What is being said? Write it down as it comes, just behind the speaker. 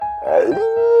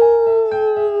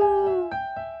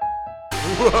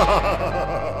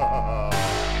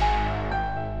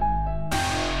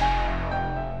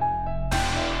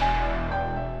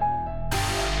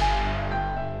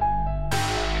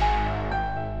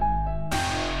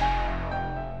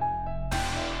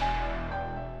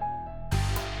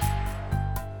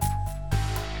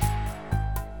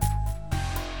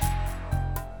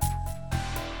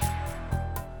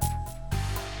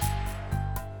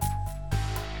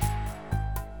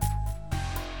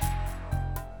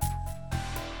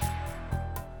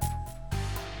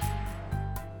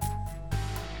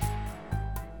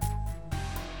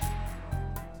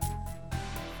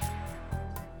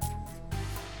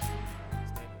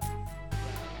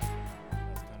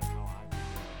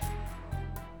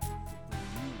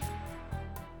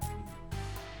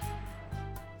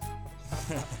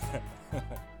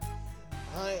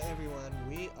Hi everyone,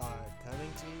 we are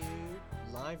coming to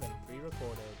you live and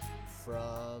pre-recorded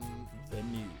from The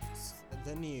news.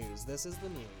 the news. This is the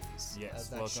news. Yes,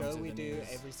 that welcome show to we the do news.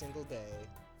 every single day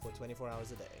for 24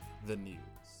 hours a day. The news.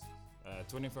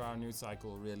 24-hour news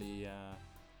cycle really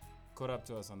caught up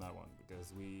to us on that one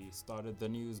because we started the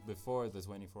news before the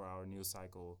 24-hour news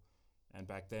cycle, and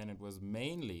back then it was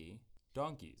mainly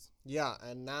donkeys. Yeah,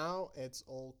 and now it's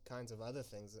all kinds of other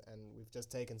things, and we've just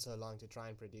taken so long to try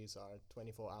and produce our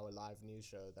 24-hour live news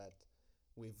show that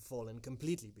we've fallen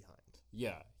completely behind.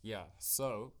 Yeah.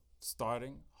 So,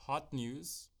 starting hot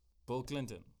news, Bill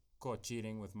Clinton caught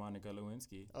cheating with Monica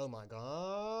Lewinsky. Oh my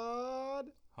god!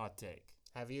 Hot take.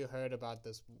 Have you heard about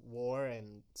this war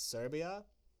in Serbia?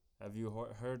 Have you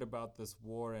heard about this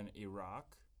war in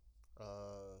Iraq?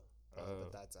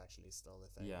 But that's actually still the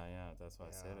thing. Yeah, that's why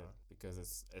I said Yeah. it. Because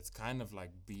it's kind of like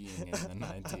being in the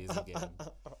 90s again.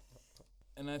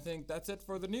 And I think that's it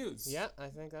for the news. Yeah, I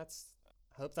think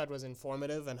hope that was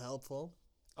informative and helpful.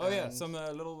 Oh yeah, And- some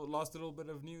last little bit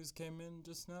of news came in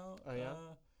just now. Oh, yeah?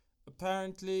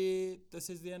 Apparently, this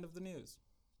is the end of the news.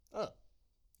 Oh,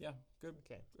 Yeah, good.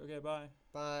 okay. Okay, bye.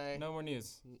 Bye. No more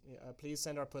news. Please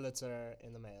send our Pulitzer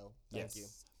in the mail. Thank you.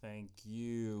 Thank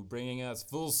you. Bringing us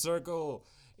full circle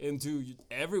into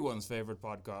everyone's favorite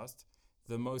podcast,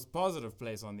 the most positive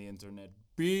place on the internet.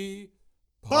 Be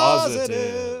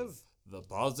positive. The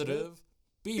Positive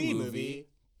B-Movie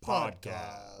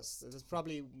Podcast. It is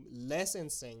probably less in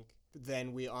sync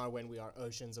than we are when we are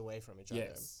oceans away from each other.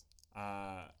 Yes.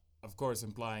 Of course,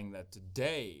 implying that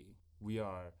today we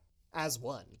are As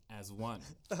one. as one,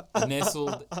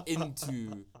 nestled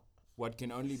into what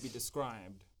can only be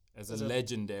described as a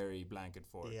legendary blanket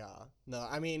fort. Yeah. No,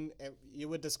 I mean, you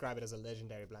would describe it as a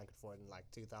legendary blanket fort in like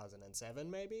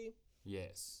 2007 maybe,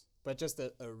 Yes. but just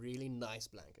a really nice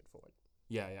blanket fort.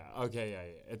 Yeah. Okay,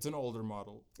 yeah. It's an older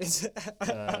model. It's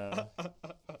Uh,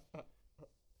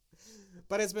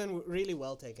 but it's been really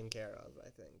well taken care of, I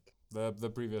think. the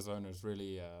previous owners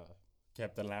really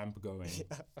kept the lamp going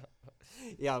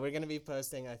Yeah, we're going to be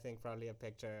posting, I think, probably a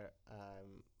picture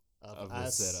of the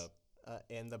us setup.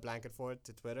 In the blanket fort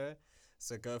to Twitter.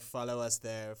 So go follow us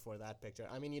there for that picture.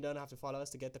 I mean, you don't have to follow us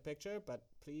to get the picture, but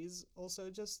please also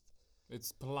just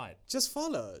It's polite.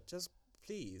 follow. Just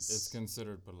please. It's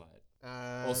considered polite.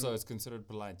 Also, it's considered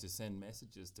polite to send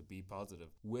messages to Be Positive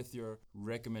with your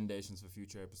recommendations for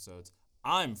future episodes.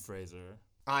 I'm Fraser.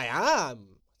 I am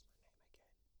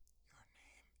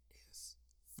Is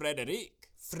Frederic.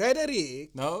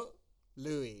 Frederic No?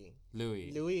 Louis.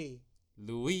 Louis.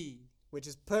 Which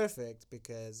is perfect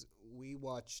because we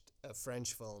watched a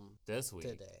French film This week.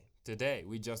 today. Today.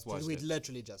 We just watched We it.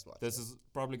 literally just watched This it. is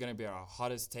probably going to be our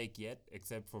hottest take yet,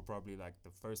 except for probably like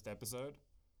the first episode,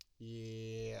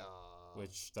 Yeah.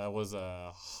 which that was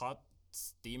a hot,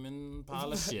 steaming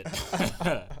pile of shit.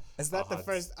 Is that A the hot,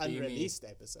 first steamy- unreleased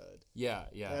episode? Yeah.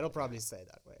 It'll probably say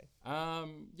that way.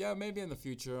 Yeah, maybe in the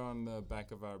future on the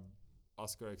back of our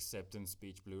Oscar acceptance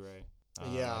speech Blu-ray.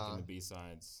 Yeah. Like in the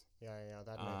B-sides. Yeah,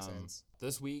 that makes sense.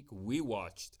 This week we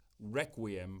watched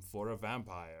Requiem for a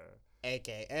Vampire.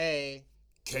 AKA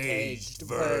Caged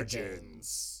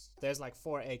Virgins. There's like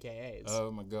 4 AKAs. Oh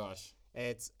my gosh.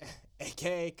 It's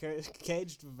AKA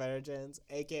Caged Virgins,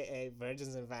 AKA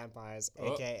Virgins and Vampires,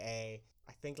 Oh. AKA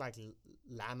I think like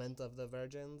Lament of the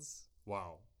Virgins.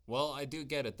 Wow. Well, I do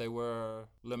get it. They were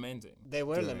lamenting. They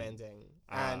were during- lamenting.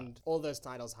 And all those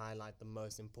titles highlight the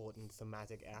most important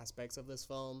thematic aspects of this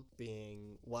film,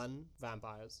 being 1,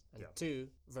 vampires, and 2,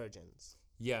 virgins.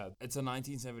 Yeah, it's a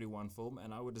 1971 film,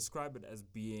 and I would describe it as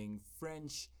being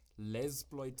French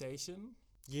lesploitation.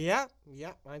 Yeah,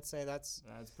 I'd say that's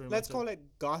pretty let's much call it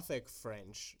Gothic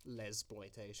French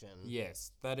lesploitation.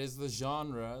 Yes, that is the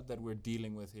genre that we're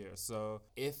dealing with here. So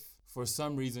if for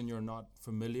some reason you're not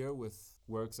familiar with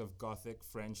works of Gothic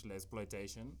French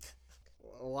exploitation.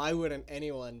 Why wouldn't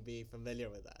anyone be familiar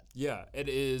with that? Yeah, it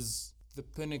is the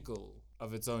pinnacle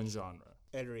of its own genre.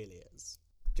 It really is.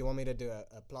 Do you want me to do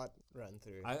a plot run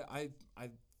through? I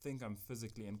think I'm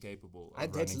physically incapable of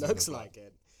It running through looks the plot. like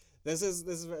it. This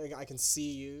is where I can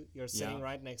see you. You're sitting Yeah.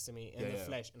 right next to me in Yeah, the yeah.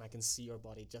 flesh, and I can see your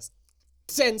body just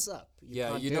tense up.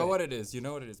 You know what it is. You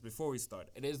know what it is. Before we start,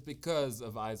 it is because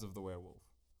of Eyes of the Werewolf.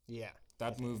 Yeah.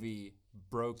 That movie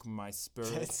broke my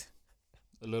spirit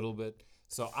a little bit.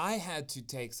 So I had to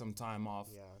take some time off.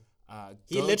 Yeah.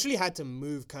 He go- literally had to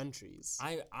move countries.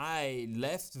 I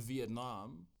left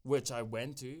Vietnam, which I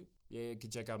went to. Yeah, you can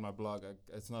check out my blog.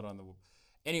 It's not on the.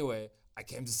 Anyway, I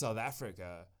came to South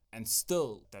Africa, and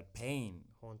still that pain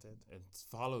Haunted. it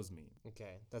follows me.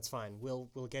 Okay, that's fine. We'll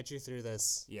get you through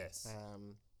this. Yes.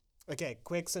 Okay,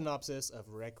 quick synopsis of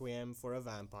Requiem for a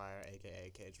Vampire,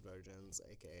 aka Caged Virgins,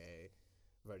 aka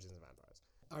Virgins and Vampires.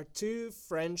 Our two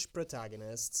French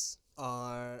protagonists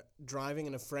are driving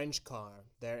in a French car.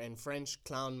 They're in French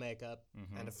clown makeup,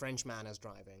 and a French man is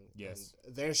driving. Yes.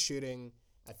 And they're shooting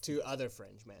at two other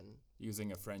French men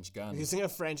Using a French gun. using a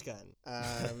French gun.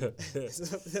 It's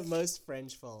the most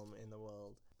French film in the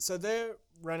world. So they're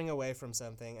running away from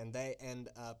something, and they end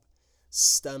up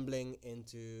stumbling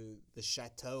into the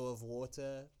Chateau of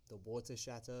Water, the Water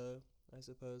Chateau, I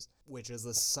suppose, which is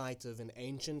the site of an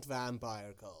ancient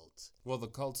vampire cult. Well, the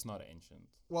cult's not ancient.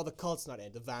 Well, the cult's not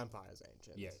ancient, the vampire's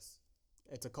ancient. Yes.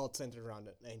 It's a cult centered around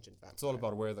an ancient vampire. It's all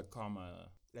about where the comma.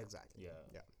 Exactly. Yeah.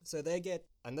 Yeah. So they get,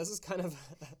 and this is kind of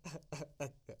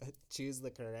choose the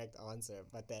correct answer,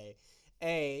 but they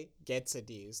A, get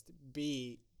seduced,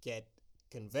 B, get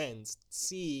convinced,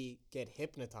 C, get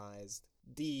hypnotized,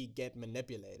 D, get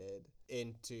manipulated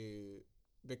into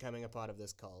becoming a part of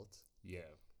this cult. Yeah.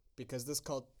 Because this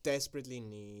cult desperately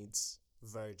needs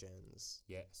virgins.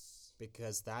 Yes.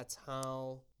 Because that's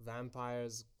how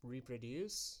vampires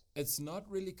reproduce. It's not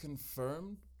really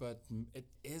confirmed, but it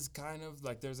is kind of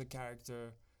like there's a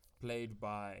character played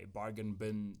by bargain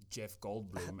bin Jeff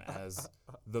Goldblum as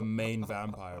the main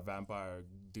vampire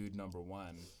dude number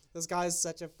 1. This guy's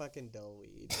such a fucking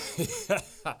dullweed.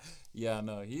 Yeah,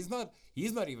 no, he's not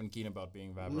even keen about being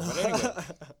a vampire. But anyway,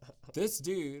 this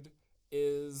dude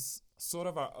is sort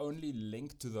of our only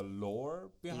link to the lore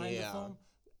behind the Yeah. film.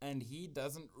 And he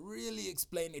doesn't really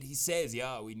explain it. He says,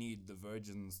 "Yeah, we need the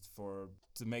virgins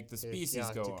to make the species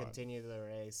go to on." continue the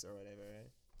race or whatever, right?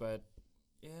 But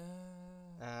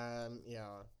yeah,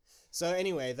 Yeah. So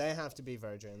anyway, they have to be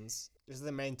virgins. This is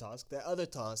the main task. The other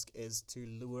task is to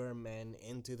lure men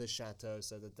into the chateau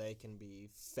so that they can be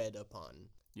fed upon.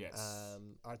 yes,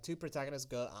 Our two protagonists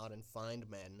go out and find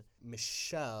men.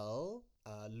 Michelle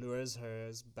lures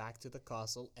hers back to the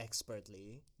castle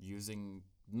expertly. using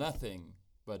nothing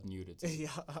but nudity.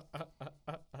 Yeah.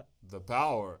 The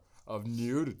power of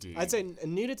nudity. I'd say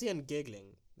nudity and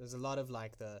giggling. There's a lot of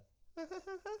like the...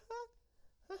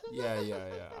 Yeah.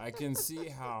 I can see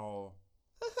how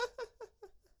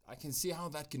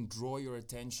that can draw your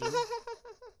attention.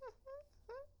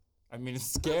 I mean,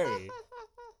 it's scary.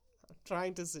 I'm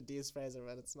trying to seduce Fraser,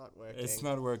 but it's not working. It's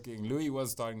not working. Louis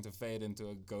was starting to fade into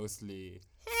a ghostly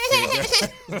figure.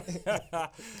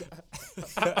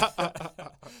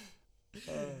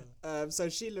 So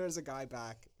she lures a guy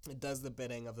back. It does the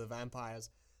bidding of the vampires,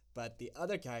 but the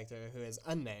other character, who is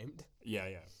unnamed, Yeah.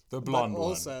 The blonde but one.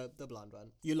 also the blonde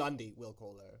one, Yolandi, we'll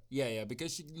call her. Yeah,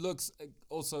 because she looks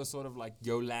also sort of like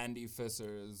Yolandi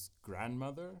Visser's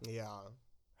grandmother. Yeah,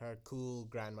 her cool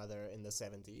grandmother in the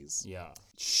 70s. Yeah.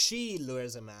 She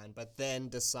lures a man, but then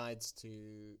decides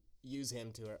to use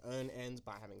him to her own ends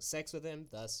by having sex with him,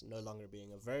 thus no longer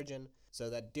being a virgin, so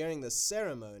that during the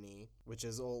ceremony, which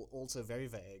is also very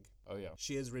vague, Oh, yeah.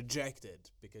 she is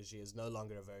rejected because she is no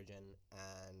longer a virgin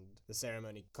and the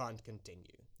ceremony can't continue.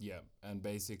 Yeah, and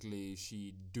basically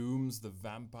she dooms the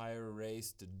vampire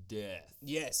race to death.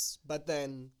 Yes, but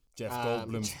then... Jeff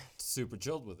Goldblum's super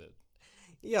chilled with it.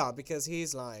 Yeah, because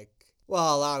he's like,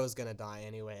 well, I was gonna die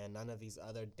anyway, and none of these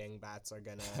other dingbats are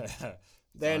gonna...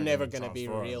 They're Are never gonna gonna be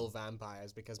transform. real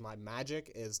vampires because my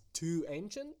magic is too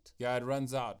ancient. Yeah, it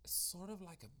runs out. It's sort of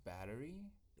like a battery.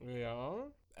 Yeah.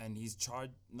 And he's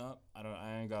charged. No,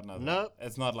 I ain't got nothing. Nope.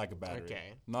 It's not like a battery.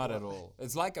 Okay. Not at all.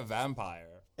 It's like a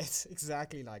vampire. It's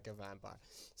exactly like a vampire.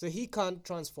 So he can't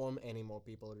transform any more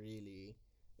people, really.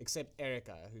 Except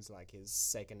Erica, who's like his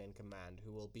second in command,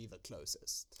 who will be the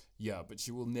closest. Yeah, but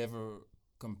she will never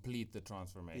complete the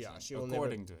transformation. Yeah, she will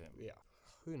according to him. Yeah.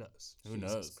 Who knows? Who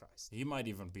Jesus knows? Christ. He might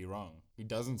even be wrong. He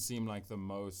doesn't seem like the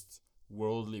most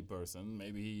worldly person.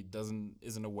 Maybe he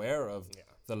isn't aware of Yeah.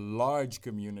 the large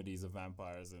communities of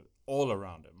vampires all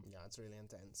around him. Yeah, it's really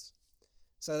intense.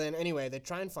 So then, anyway, they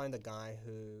try and find the guy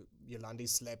who Yolandi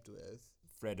slept with.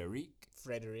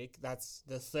 Frederic. That's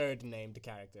the third named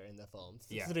character in the film.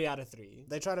 3 out of 3.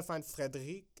 They try to find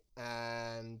Frederic,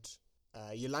 and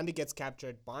Yolandi gets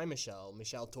captured by Michelle.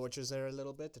 Michelle tortures her a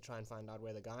little bit to try and find out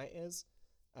where the guy is.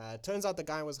 Turns out the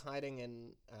guy was hiding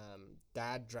in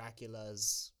Dad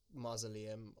Dracula's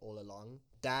mausoleum all along.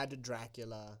 Dad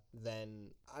Dracula then,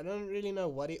 I don't really know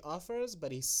what he offers,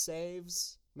 but he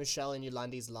saves Michelle and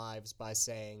Yolandi's lives by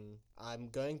saying, I'm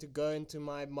going to go into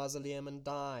my mausoleum and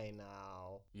die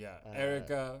now. Yeah,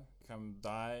 Erica, come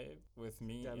die with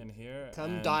me in here.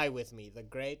 Come die with me, the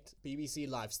great BBC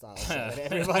lifestyle show that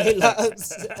everybody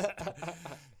loves.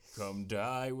 Come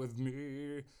die with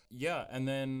me. Yeah, and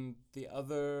then the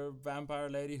other vampire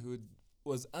lady who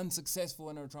was unsuccessful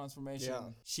in her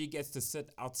transformation, she gets to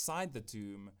sit outside the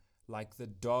tomb like the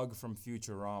dog from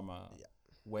Futurama,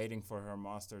 waiting for her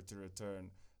master to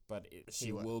return. But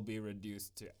she will be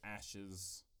reduced to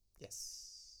ashes. Yes.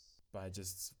 By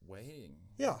just waiting.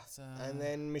 Yeah. And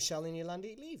then Michelle and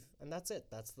Yolandi leave. And that's it.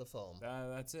 That's the film.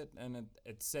 That's it. And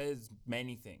it says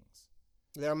many things.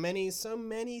 There are so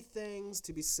many things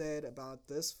to be said about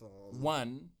this film.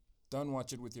 1, don't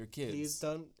watch it with your kids. Please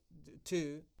don't.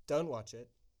 2, don't watch it.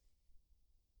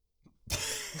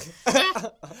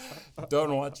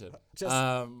 Don't watch it.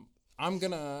 I'm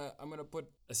gonna put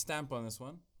a stamp on this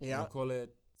one. Yeah. I'll call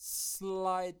it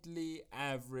slightly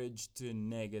average to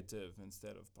negative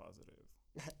instead of positive.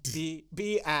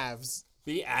 Be avs.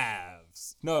 Be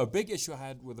avs. No, a big issue I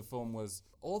had with the film was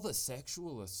all the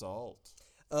sexual assault.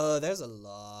 There's a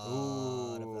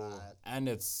lot of that. And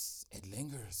it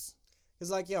lingers.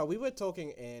 It's like, we were talking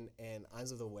in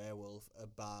Eyes of the Werewolf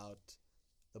about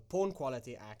the porn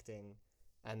quality acting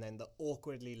and then the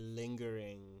awkwardly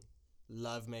lingering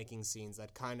love-making scenes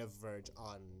that kind of verge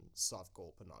on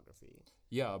softcore pornography.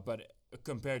 Yeah, but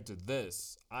compared to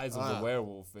this, Eyes of the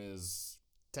Werewolf is...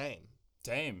 Tame.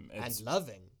 It's and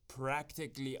loving.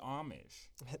 Practically Amish.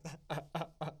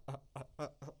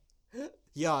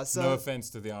 Yeah, so... No offense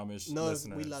to the Amish listeners.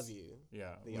 We love you.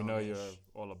 Yeah, we Amish. know you're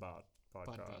all about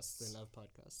podcasts. They love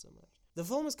podcasts so much. The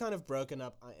film is kind of broken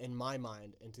up, in my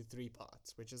mind, into 3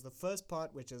 parts, which is the first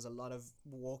part, which is a lot of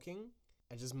walking,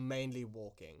 and just mainly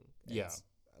walking. It's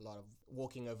a lot of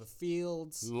walking over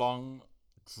fields. Long,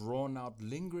 drawn-out,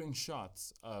 lingering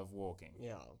shots of walking.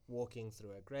 Yeah, walking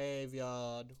through a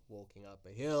graveyard, walking up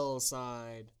a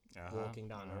hillside, walking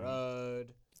down a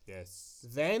road. Yes.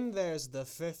 Then there's the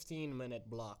 15-minute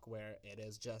block where it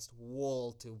is just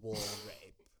wall-to-wall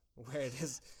rape, where it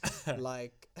is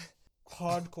like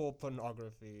hardcore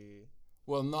pornography.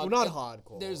 Well, not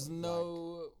hardcore. There's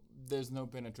no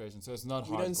penetration, so it's not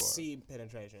hardcore. You don't see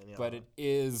penetration, but it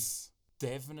is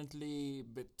definitely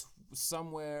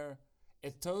somewhere.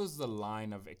 It toes the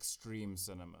line of extreme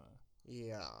cinema.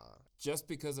 Yeah. Just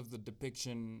because of the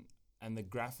depiction and the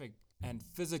graphic and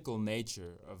physical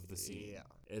nature of the scene. Yeah.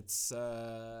 It's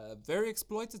very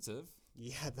exploitative.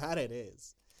 Yeah, that it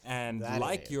is. And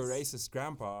your racist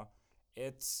grandpa,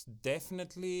 it's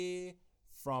definitely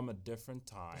from a different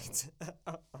time.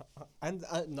 And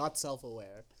not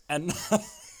self-aware. And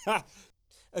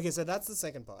okay, so that's the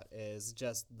second part, is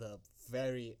just a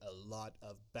lot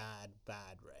of bad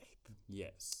rape.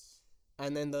 Yes.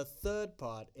 And then the third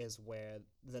part is where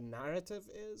the narrative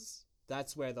is.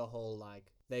 That's where the whole,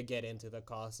 they get into the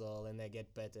castle and they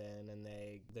get bitten and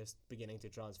they're beginning to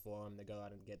transform. They go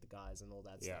out and get the guys and all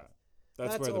that stuff.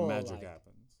 That's where the magic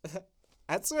happens.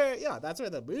 That's where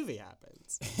the movie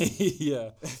happens.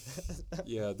 Yeah.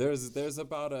 Yeah, there's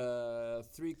about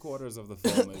 3/4 of the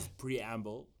film is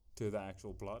preamble to the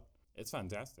actual plot. It's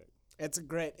fantastic. It's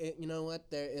great. You know what?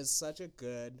 There is such a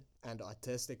good and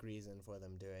artistic reason for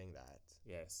them doing that.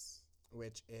 Yes.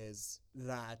 Which is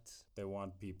that they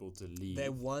want people to leave. They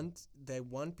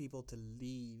want people to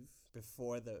leave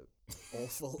before the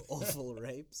awful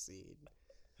rape scene.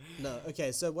 No,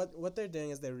 okay, so what they're doing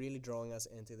is they're really drawing us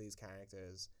into these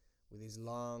characters with these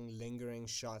long, lingering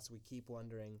shots. We keep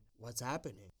wondering, what's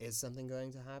happening? Is something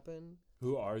going to happen?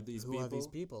 Who are these people? Who are these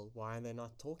people? Why are they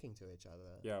not talking to each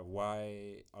other? Yeah,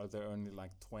 why are there only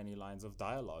 20 lines of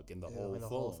dialogue in the whole film?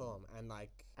 Whole film. And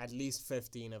at least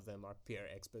 15 of them are pure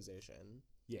exposition.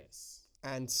 Yes.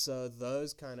 And so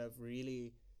those kind of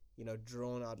really,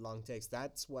 drawn out long takes,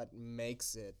 that's what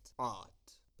makes it art.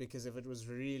 Because if it was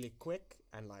really quick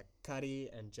and cutty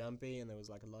and jumpy and there was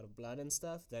a lot of blood and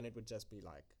stuff, then it would just be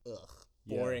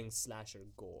boring slasher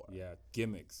gore. Yeah,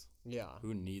 gimmicks. Yeah.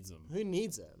 Who needs them?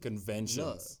 Conventions.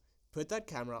 No. Put that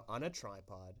camera on a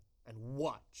tripod and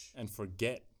watch. And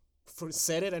forget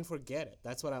Set it and forget it.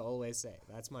 That's what I always say.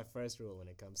 That's my first rule when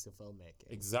it comes to filmmaking.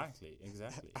 Exactly.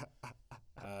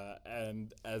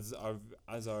 And as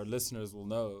our listeners will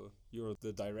know, you're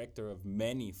the director of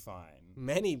many fine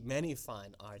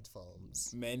Fine art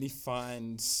films. many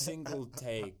fine single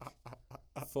take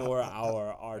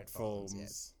 4-hour art films,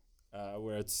 yes.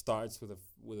 where it starts with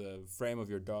a frame of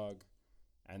your dog,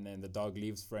 and then the dog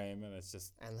leaves frame, and it's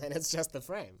just And then it's just the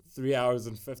frame. 3 hours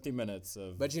and 50 minutes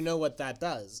of. But you know what that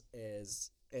does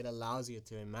is it allows you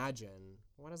to imagine,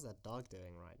 what is that dog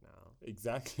doing right now?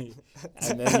 Exactly.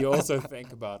 And then you also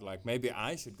think about, like, maybe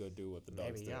I should go do what the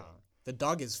dog's Maybe, doing. yeah. The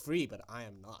dog is free, but I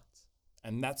am not.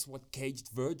 And that's what Caged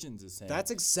Virgins is saying. That's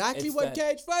exactly It's what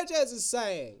that- Cage Virgins is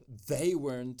saying. They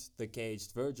weren't the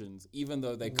caged virgins, even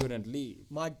though they couldn't leave.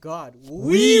 My God,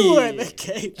 We- we were the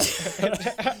cage.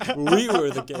 We were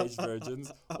the caged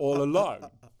virgins all along.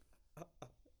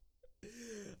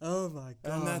 Oh my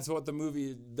God. And that's what the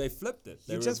movie, they flipped it.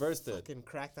 They You just reversed it. fucking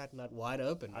cracked that nut wide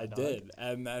open. my I dog. did.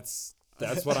 And that's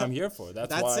what I'm here for. That's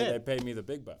That's why it. they pay me the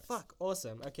big bucks. Fuck,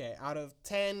 awesome. Okay, out of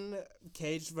 10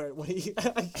 cage what do you?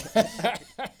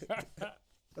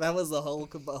 That was the whole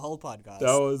podcast.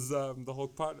 That was the whole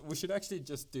part. We should actually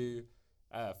just do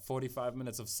 45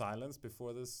 minutes of silence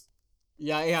before this.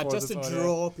 Yeah, for just this to audio.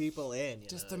 draw people in.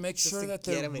 Just know, to make sure to that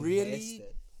get they 'em really,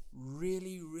 invested.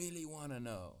 really want to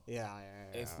know Yeah.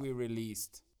 if we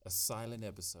released a silent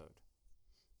episode.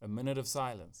 A minute of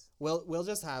silence. We'll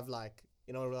just have like,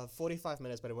 we'll have 45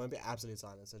 minutes, but it won't be absolute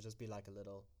silence. It'll just be like a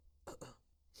little,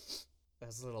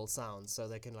 there's a little sound, so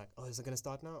they can like, oh, is it gonna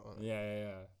start now? Or-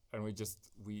 Yeah. And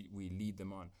we lead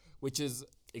them on, which is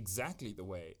exactly the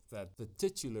way that the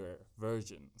titular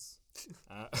virgins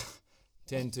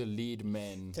tend to lead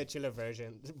men. Titular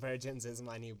Virgins is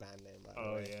my new band name, by the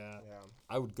Oh, way. yeah.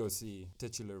 I would go see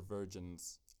Titular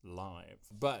Virgins live.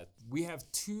 But we have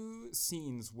two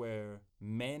scenes where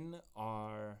men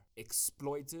are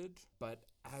exploited, but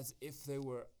as if they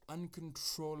were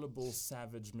uncontrollable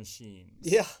savage machines.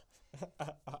 Yeah.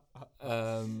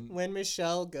 Um, When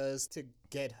Michelle goes to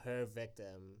get her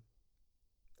victim,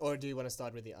 or do you want to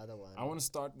start with the other one? I want to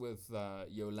start with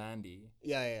Yolandi.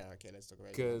 Yeah. Okay, let's talk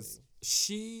about Because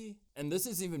she, and this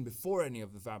is even before any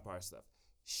of the vampire stuff,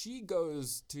 she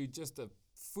goes to just a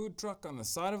food truck on the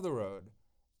side of the road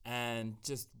and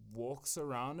just walks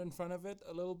around in front of it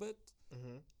a little bit.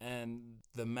 Mm-hmm. And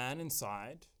the man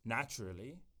inside,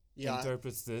 naturally, Yeah,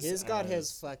 interprets this. he's got as-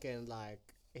 his fucking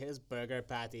his burger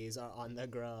patties are on the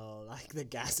grill, like the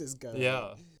gas is going.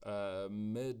 Yeah,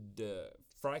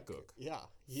 fry cook. Yeah,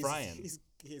 Frying.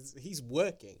 He's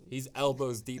working. He's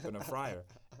elbows deep in a fryer.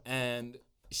 And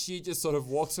she just sort of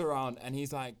walks around and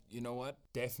he's like, you know what?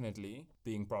 Definitely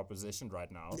being propositioned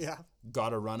right now. Yeah,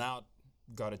 Gotta run out.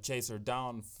 Gotta chase her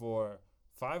down for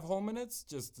 5 whole minutes.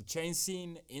 Just the chase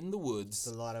scene in the woods.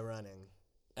 it's a lot of running.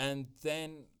 And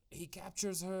then he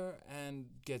captures her and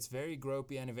gets very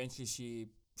gropey, and eventually she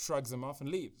shrugs him off and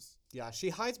leaves. Yeah, she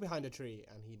hides behind a tree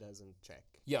and he doesn't check.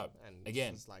 Yeah, And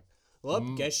again, she's like, well,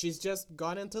 guess she's just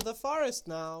gone into the forest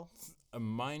now. a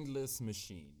mindless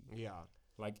machine. Yeah.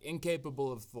 Like,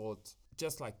 incapable of thought.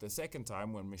 Just like the second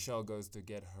time when Michelle goes to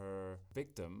get her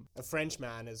victim. A French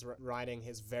man is riding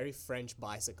his very French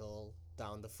bicycle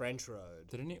down the French road.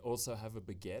 Didn't he also have a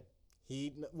baguette?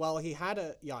 He had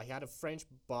a French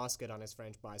basket on his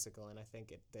French bicycle, and I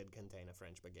think it did contain a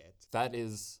French baguette. That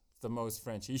is the most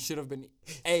French. He should have been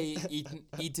A,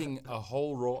 eating a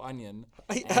whole raw onion,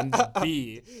 and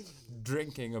B,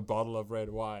 drinking a bottle of red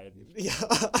wine Yeah.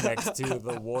 next to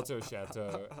the water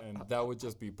chateau, and that would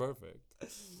just be perfect.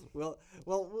 Well,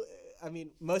 I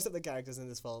mean, most of the characters in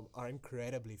this film are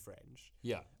incredibly French.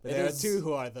 Yeah. But it there are is- two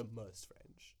who are the most French.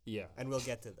 Yeah. And we'll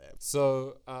get to them.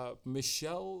 So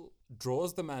Michelle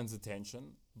draws the man's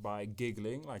attention by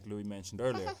giggling, like Louis mentioned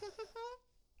earlier.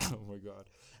 Oh my god.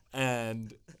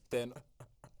 And then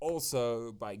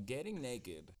also by getting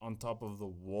naked on top of the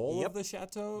wall Yep. of the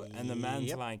chateau, and the man's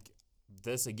Yep. like,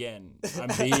 this again, I'm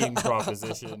being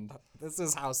propositioned. This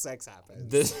is how sex happens.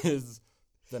 This is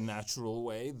the natural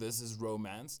way. This is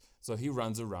romance. So he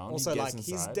runs around. Also, he gets like,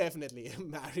 inside. he's definitely a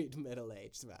married,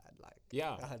 middle-aged man. Like,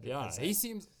 Yeah, 100%. He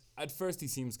seems, at first he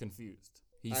seems confused.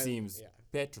 He seems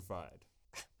petrified.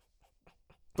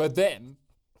 But then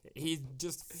he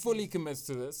just fully commits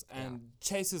to this and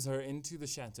chases her into the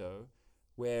chateau,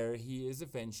 where he is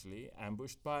eventually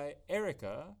ambushed by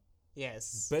Erica,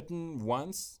 Yes. bitten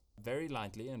once, very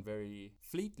lightly and very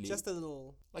fleetly, Just a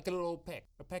little, like a little peck,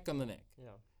 a peck on the neck,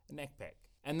 a neck peck.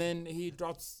 And then he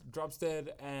drops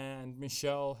dead, and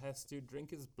Michelle has to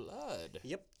drink his blood.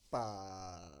 Yep.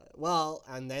 Well,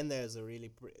 and then there's a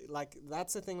really,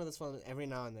 that's the thing with this one. Every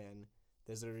now and then,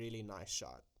 there's a really nice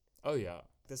shot Oh yeah.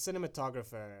 The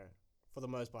cinematographer, for the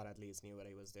most part at least, knew what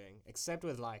he was doing, except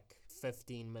with like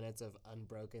 15 minutes of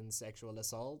unbroken sexual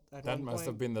assault. At That one must point.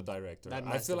 have been the director. That I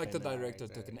must feel have like the been the director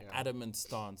director, took an yeah. adamant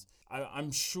stance.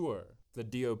 I'm sure the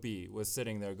DOP was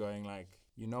sitting there going like,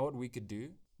 you know what we could do?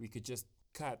 We could just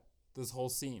cut this whole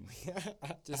scene.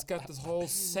 Just cut this whole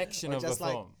section Or of the just,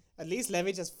 like, film. At least let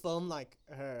me just film like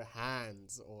her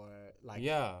hands or like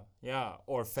Yeah.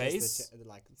 Or just the face.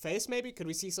 like face maybe. Could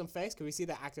we see some face? Could we see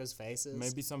the actors' faces?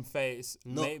 Maybe some face.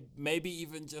 No. Maybe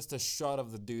even just a shot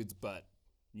of the dude's butt.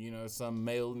 You know, some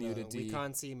male No, nudity. we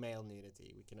can't see male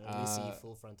nudity. We can only see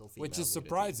full frontal female Which is nudity.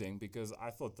 surprising because I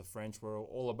thought the French were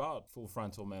all about full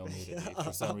frontal male nudity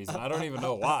for some reason. I don't even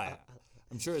know why.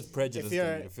 I'm sure it's prejudice If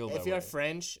for me to feel that you're way.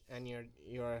 French and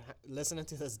you're listening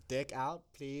to this dick out,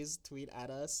 please tweet at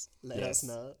us. Let us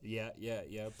know. Yeah.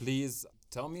 Please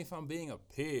tell me if I'm being a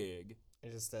pig.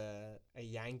 It's just a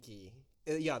Yankee.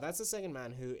 Yeah, that's the second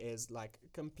man who is like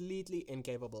completely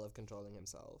incapable of controlling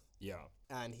himself, Yeah.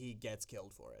 and he gets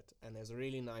killed for it. And there's a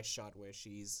really nice shot where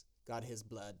she's got his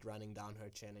blood running down her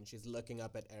chin, and she's looking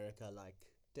up at Erica like,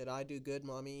 "Did I do good,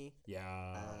 mommy?"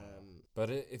 Yeah.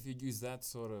 But if you use that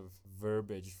sort of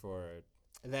verbiage for it,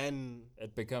 Then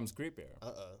it becomes creepier.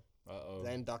 uh-oh.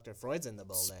 Then Dr. Freud's in the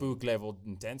building. Spook level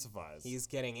intensifies. He's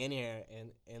getting in here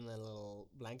in the little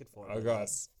blanket fort. Oh with god.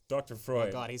 us. Dr. Oh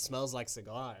Freud. god, he smells like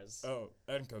cigars. Oh,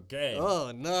 and cocaine.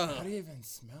 Oh no. How do you even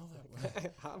smell that way?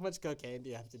 How much cocaine do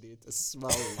you have to do to smell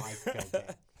like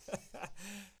cocaine?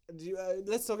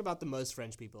 Let's talk about the most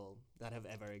French people that have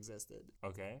ever existed.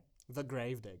 Okay. The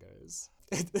Gravediggers.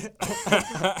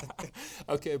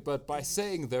 Okay, but by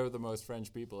saying they're the most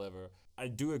French people ever, I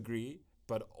do agree,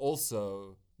 but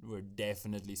also we're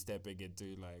definitely stepping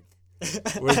into like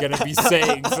we're gonna be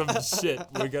saying some shit.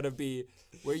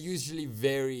 We're usually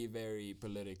very, very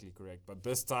politically correct, but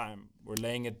this time we're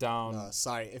laying it down. No,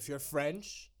 sorry, if you're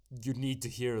French, You need to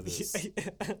hear this.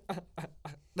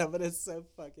 no, but it's so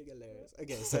fucking hilarious.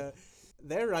 Okay, so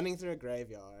they're running through a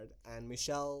graveyard, and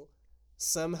Michelle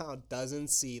somehow doesn't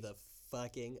see the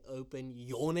fucking open,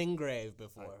 yawning grave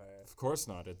before her. Of course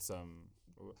not. It's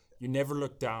you never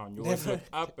look down. You always Never- look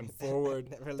up and forward.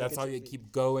 Never look That's at how your you feet.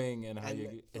 keep going and how And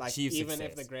you like, achieve even success.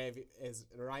 if the grave is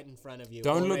right in front of you,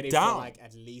 Don't look already down. for like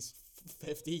at least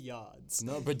 50 yards.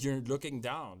 No, but you're looking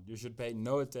down. You should pay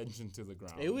no attention to the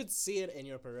ground. You would see it in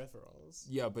your peripherals.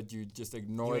 Yeah, but you just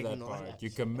ignore You that ignore part. that You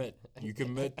shit. commit. You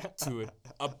commit to an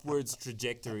upwards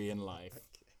trajectory in life.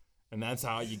 And that's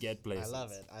how you get I places.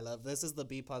 love it. This is the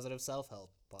Be Positive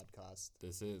Self-Help podcast.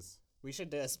 This is. We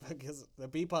should do this because the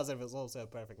Be Positive is also a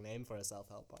perfect name for a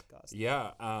self-help podcast.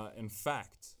 Yeah, in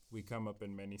fact, we come up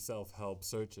in many self-help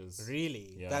searches.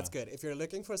 Really? Yeah. That's good. If you're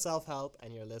looking for self-help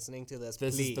and you're listening to this,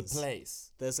 This please, is the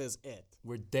place. this is it.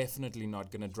 We're definitely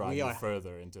not going to drive We you are-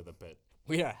 further into the pit.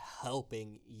 We are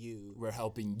helping you We're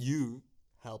helping you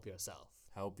help yourself.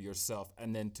 help yourself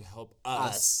and then to help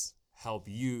us help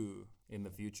you in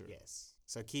the future. Yes.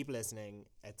 So keep listening.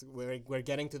 We're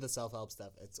getting to the self-help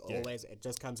stuff. It's Yeah. always, it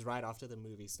just comes right after the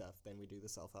movie stuff. Then we do the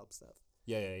self-help stuff.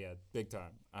 Yeah. Big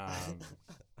time.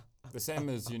 The same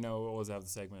as, we always have the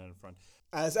segment in front.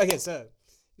 Okay, so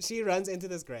she runs into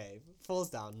this grave, falls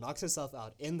down, knocks herself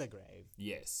out in the grave.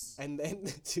 Yes. And then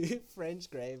two French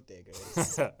grave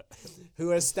diggers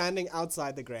who are standing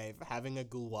outside the grave having a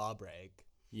gouloir break,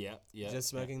 Yeah. just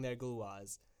smoking their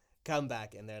gouloirs, come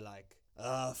back and they're like,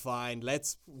 fine,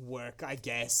 let's work, I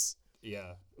guess.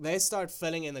 Yeah. They start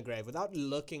filling in the grave without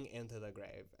looking into the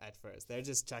grave at first. They're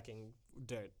just chucking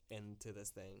dirt into this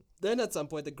thing. Then at some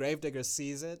point, the gravedigger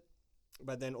sees it,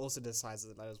 but then also decides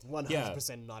that it's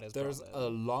 100% not his There's problem. a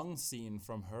long scene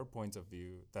from her point of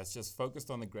view that's just focused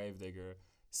on the gravedigger,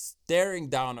 staring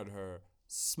down at her,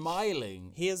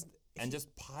 smiling, He is... and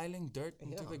just piling dirt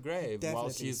into Yeah, the he grave while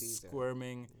definitely she's sees it.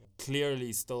 squirming,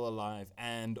 clearly still alive,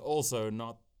 and also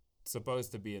not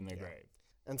supposed to be in the grave.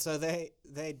 And so they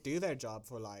do their job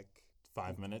for like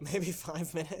 5 minutes. maybe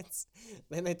 5 minutes.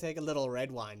 Then they take a little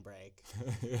red wine break.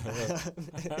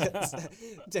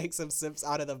 Take some sips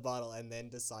out of the bottle and then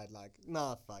decide like,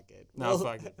 nah, fuck it.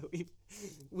 Fuck it.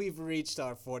 We've reached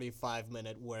our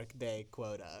 45-minute workday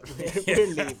quota. We're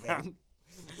leaving.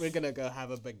 We're gonna go have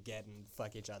a baguette and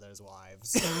fuck each other's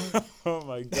wives. Oh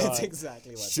my god. That's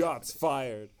exactly what. Shots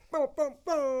fired.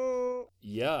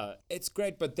 Yeah, it's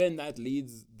great, but then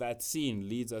that scene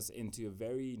leads us into a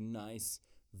very nice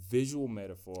visual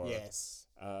metaphor. Yes.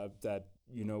 That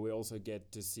we also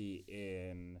get to see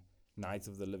in Nights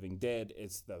of the Living Dead.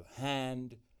 It's the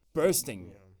hand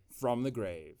bursting from the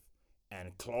grave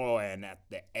and clawing at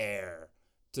the air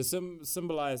to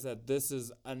symbolize that this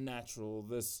is unnatural.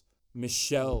 This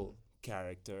Michelle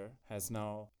character has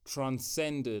now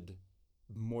transcended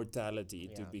mortality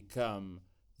to Yeah. become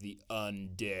the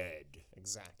undead.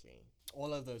 Exactly.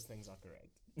 All of those things are correct.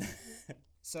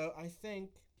 So I think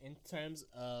in terms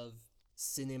of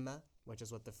cinema, which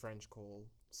is what the French call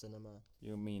cinema,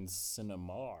 You mean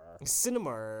cinema?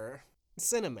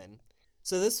 cinnamon.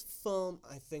 So this film,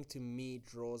 I think, to me,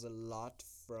 draws a lot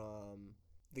from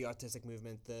the artistic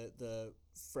movement, the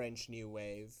French New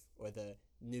Wave, or the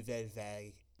Nouvelle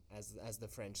Vague, as the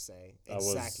French say. That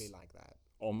was Exactly like that.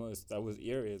 Almost, that was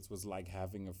eerie. It was like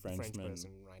having a French Frenchman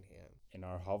person right here. in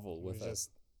our hovel with us.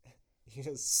 You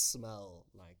just smell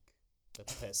like the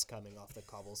piss coming off the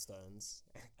cobblestones.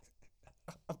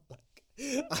 I'm like,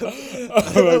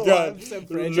 Oh my god,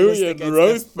 Louis in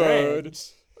roast mode.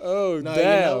 Oh No,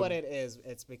 damn! you know what it is?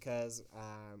 It's because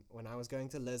when I was going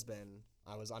to Lisbon,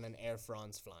 I was on an Air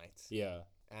France flight, Yeah.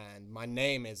 and my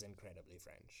name is incredibly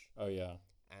French. Oh yeah.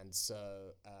 And so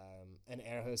an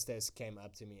air hostess came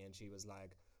up to me and she was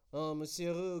like, "Oh,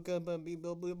 Monsieur, whatever."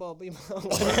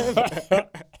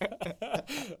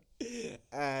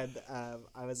 And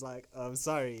I was like, "Oh, I'm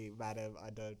sorry, madam, I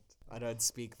don't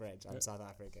speak French. I'm South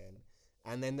African."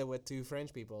 And then there were two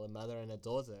French people, a mother and a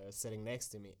daughter, sitting next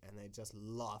to me, and they just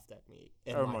laughed at me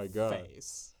in Oh my my God.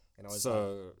 face. And I was like,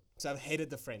 So I've hated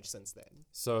the French since then.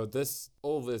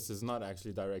 all this is not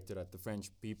actually directed at the French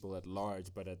people at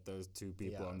large, but at those two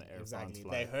people on the Air France They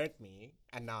flight. hurt me,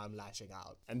 and now I'm lashing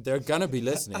out. And they're gonna be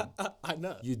listening. I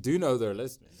know. You do know they're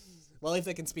listening. Well, if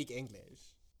they can speak English.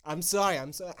 I'm sorry,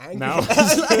 I'm so angry. Now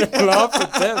laugh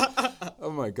at them. Oh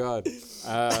my god.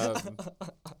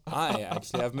 I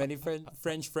actually have many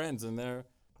French friends, and they're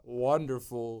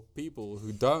wonderful people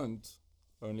who don't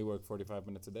only work 45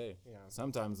 minutes a day. Yeah.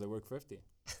 Sometimes they work 50.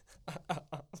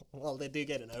 Well, they do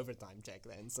get an overtime check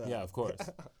then. So Yeah, of course.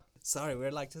 sorry,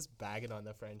 we're like just bagging on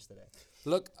the French today.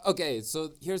 Look, okay,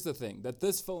 so here's the thing, that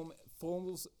this film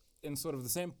falls in sort of the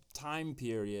same time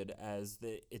period as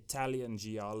the Italian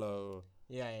giallo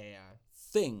Yeah.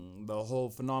 thing, the whole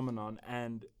phenomenon,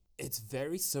 and it's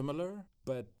very similar,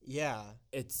 but Yeah.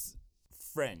 it's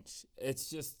French. It's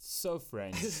just so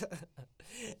French.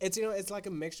 It's it's like a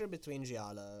mixture between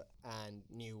giallo and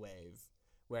new wave,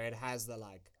 where it has the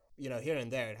here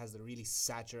and there it has the really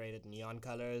saturated neon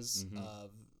colors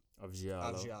Of giallo.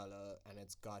 of giallo, and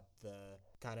it's got the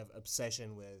kind of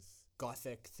obsession with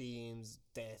gothic themes,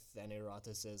 death and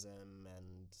eroticism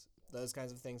and those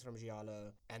kinds of things from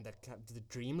giallo, and the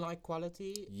dreamlike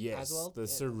quality Yes, as well. the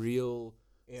surreal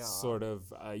Yeah. sort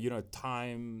of,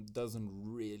 time doesn't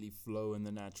really flow in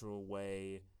the natural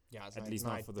way, Yeah, it's at like least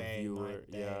not night, for the day, viewer.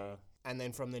 night, day. Yeah. And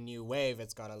then from the new wave,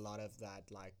 it's got a lot of that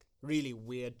really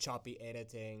weird choppy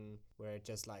editing where it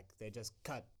just they just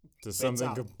cut. To bits something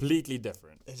out. completely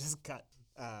different. They just cut.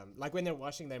 Like when they're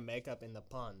washing their makeup in the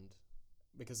pond,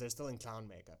 because they're still in clown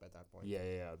makeup at that point.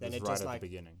 Yeah. Then That's it right just, at the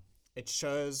beginning. It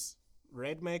shows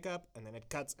red makeup, and then it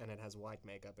cuts, and it has white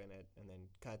makeup in it, and then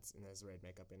cuts, and there's red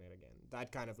makeup in it again.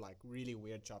 That kind of really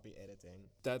weird choppy editing.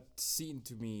 That scene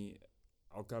to me,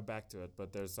 I'll come back to it,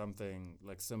 but there's something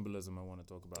like symbolism I want to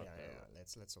talk about. Yeah.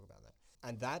 Let's talk about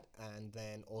that. And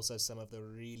then also some of the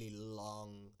really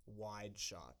long wide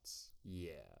shots.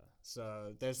 Yeah.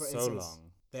 So there's for So instance,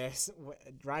 long. there's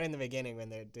right in the beginning when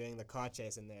they're doing the car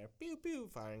chase and they're pew pew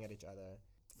firing at each other.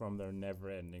 From their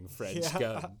never-ending French Yeah.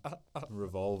 gun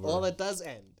revolver. Well, it does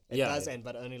end. It Yeah, does yeah. end,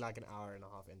 but only like an hour and a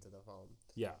half into the film.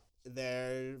 Yeah.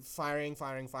 They're firing,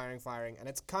 and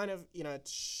it's kind of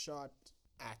it's shot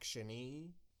actiony,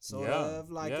 sort of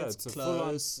it's a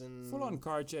close and full-on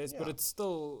car chase, but Yeah.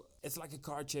 it's like a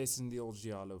car chase in the old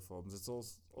giallo films. It's all it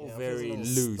feels a very little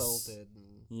loose. stilted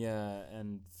and- Yeah,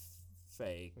 and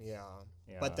fake. Yeah.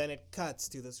 Yeah. But then it cuts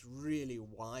to this really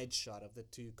wide shot of the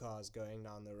two cars going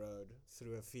down the road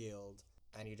through a field,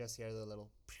 and you just hear the little,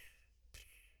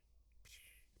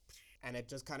 and it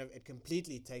just it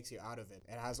completely takes you out of it.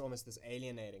 It has almost this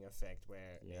alienating effect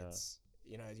where Yeah. it's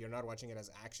you're not watching it as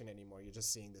action anymore. You're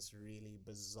just seeing this really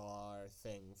bizarre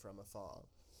thing from afar.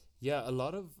 Yeah, a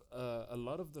lot of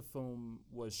the film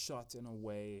was shot in a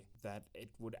way that it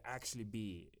would actually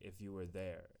be if you were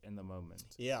there in the moment.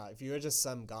 Yeah, if you were just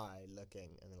some guy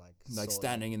looking and Like saw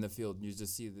standing in the field and you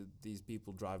just see these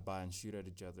people drive by and shoot at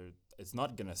each other. It's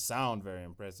not gonna sound very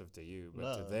impressive to you,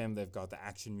 but to No. them they've got the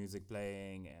action music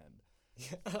playing and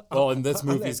it. well, in this On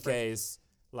their movie's French- case,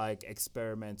 like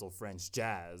experimental French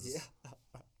jazz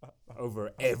Yeah.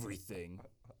 over everything.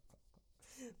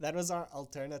 That was our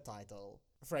alternate title,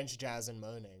 French Jazz and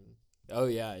Moaning. Oh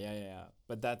yeah.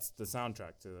 But that's the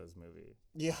soundtrack to this movie.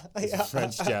 Yeah. It's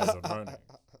French Jazz and Moaning.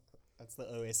 That's the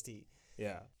OST.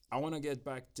 Yeah. I want to get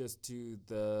back just to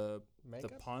the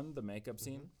Makeup? pun, the makeup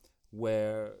scene.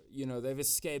 where, you know, they've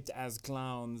escaped as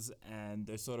clowns and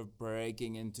they're sort of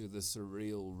breaking into the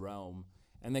surreal realm.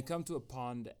 And they come to a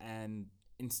pond, and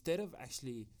instead of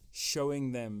actually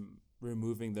showing them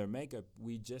removing their makeup,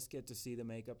 we just get to see the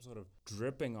makeup sort of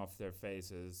dripping off their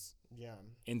faces Yeah.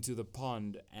 into the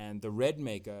pond, and the red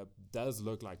makeup does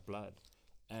look like blood.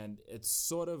 And it's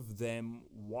sort of them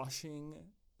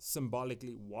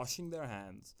symbolically washing their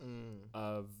hands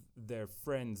of their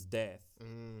friend's death,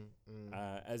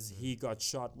 as he got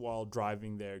shot while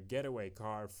driving their getaway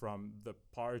car from the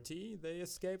party they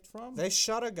escaped from. They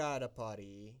shot a guy at a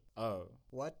party. Oh,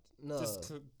 What? No.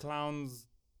 just clown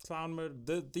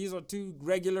murder. These are two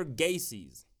regular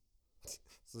Gacy's.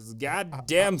 So it's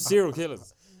goddamn serial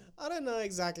killers. I don't know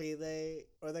exactly.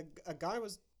 A guy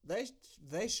was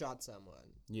they shot someone.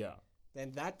 Yeah,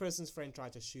 Then that person's friend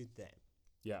tried to shoot them.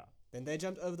 yeah. Then they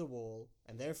jumped over the wall,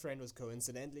 and their friend was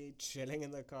coincidentally chilling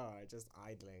in the car, just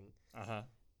idling. Uh-huh.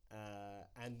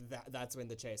 And that's when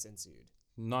the chase ensued.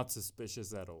 Not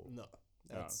suspicious at all. No,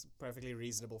 that's perfectly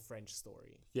reasonable French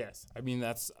story. Yes, I mean,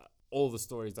 that's all the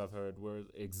stories I've heard were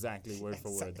exactly word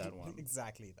for word that one.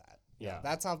 Exactly that. Yeah.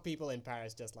 That's how people in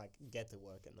Paris just like get to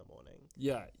work in the morning.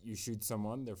 Yeah, you shoot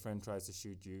someone, their friend tries to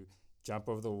shoot you, jump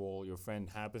over the wall, your friend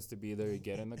happens to be there, you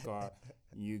get in the car,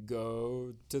 you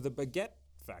go to the baguette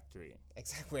factory.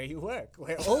 Exactly where you work,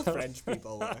 where all French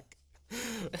people work.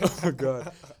 Oh,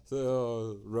 God.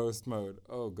 So, roast mode.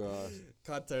 Oh, gosh.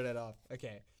 Can't turn it off.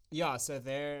 Okay. Yeah, so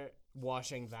they're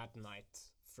washing that night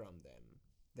from them,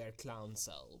 their clown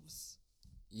selves.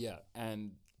 Yeah,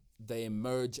 and they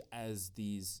emerge as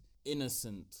these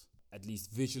innocent, at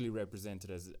least visually represented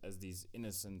as these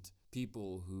innocent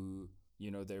people who,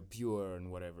 you know, they're pure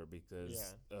and whatever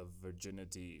because of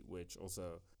virginity, which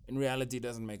also in reality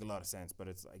doesn't make a lot of sense, but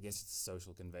I guess it's a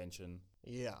social convention.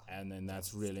 Yeah. And then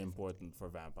that's really important for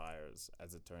vampires,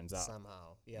 as it turns out.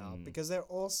 Somehow. Yeah. Because they're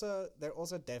also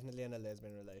definitely in a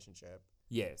lesbian relationship.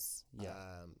 Yes. Yeah.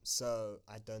 So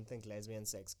I don't think lesbian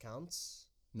sex counts.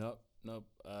 Nope.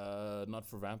 Not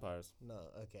for vampires. No,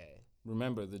 okay.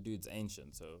 Remember, the dude's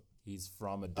ancient, so he's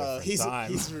from a different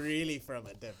time. He's really from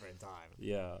a different time.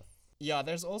 Yeah. Yeah,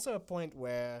 there's also a point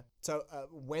where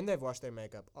when they've washed their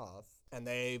makeup off and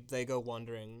they go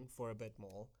wandering for a bit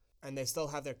more, and they still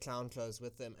have their clown clothes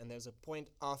with them, and there's a point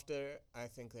after I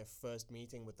think their first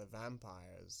meeting with the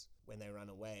vampires, when they run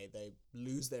away, they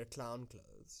lose their clown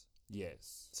clothes.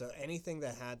 Yes. So anything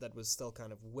they had that was still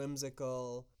kind of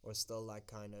whimsical or still like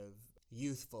kind of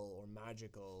youthful or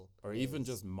magical, or even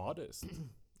just modest.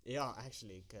 Yeah,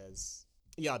 actually, because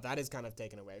that is kind of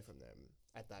taken away from them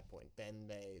at that point. Then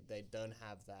they don't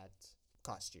have that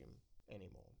costume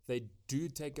anymore. They do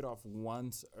take it off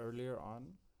once earlier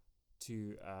on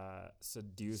to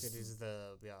seduce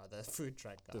the food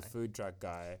truck guy. the food truck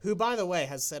guy. Who, by the way,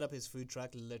 has set up his food truck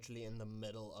literally in the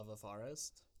middle of a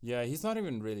forest. Yeah, he's not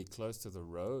even really close to the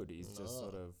road. He's just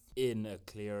sort of in a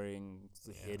clearing,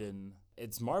 hidden.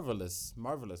 It's marvelous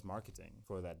marketing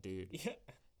for that dude. Yeah.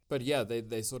 But yeah,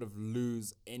 they sort of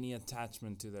lose any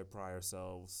attachment to their prior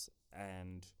selves.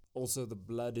 And also the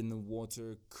blood in the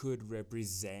water could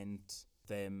represent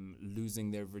them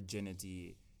losing their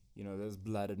virginity. You know, there's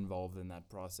blood involved in that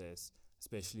process,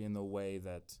 especially in the way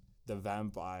that the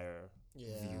vampire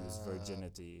views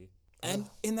virginity. And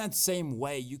in that same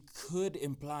way, you could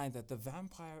imply that the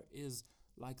vampire is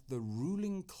like the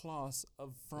ruling class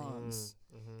of France.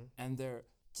 And they're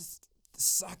just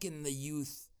sucking the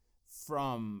youth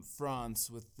from France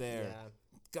with their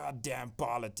goddamn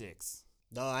politics.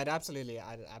 No, I'd absolutely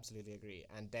agree.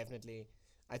 And definitely,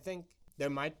 I think there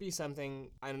might be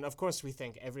something, and of course we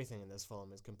think everything in this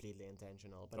film is completely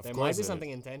intentional, but there might be something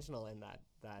intentional in that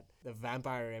the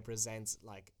vampire represents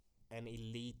like an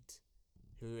elite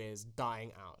who is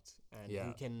dying out and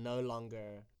who can no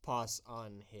longer pass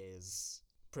on his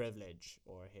privilege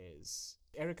or his...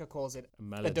 Erica calls it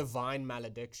a divine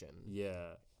malediction.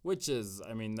 Yeah, which is,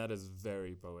 I mean, that is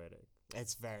very poetic.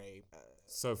 It's very...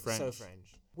 so French. So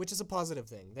French. Which is a positive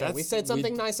thing. There, we said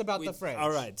something nice about the French.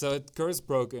 All right, so curse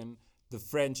broken. The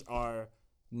French are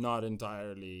not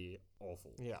entirely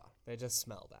awful. Yeah, they just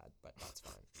smell bad, but that's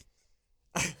fine.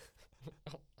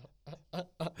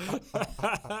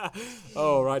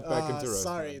 Oh, right back into roast.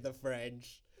 Sorry, the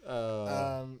French.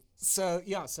 So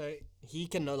he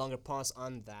can no longer pass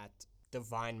on that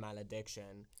divine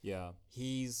malediction. Yeah.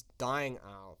 He's dying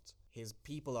out. His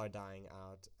people are dying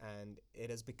out, and it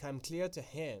has become clear to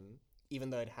him, even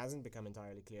though it hasn't become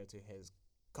entirely clear to his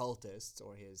cultists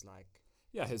or his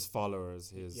his followers,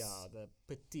 the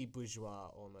petit bourgeois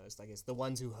almost, I guess, the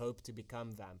ones who hope to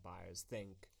become vampires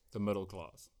think. The middle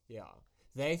class. Yeah.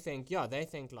 They think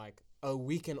like, oh,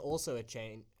 we can also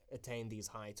attain these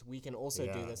heights. We can also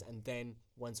do Yeah. this, and then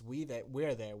once we're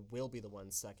there, we'll be the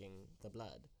ones sucking the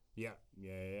blood. Yeah.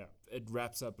 It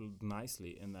wraps up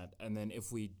nicely in that. And then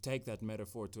if we take that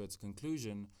metaphor to its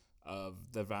conclusion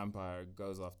of the vampire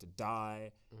goes off to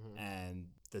die and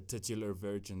the titular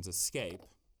virgins escape.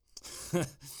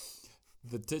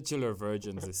 The titular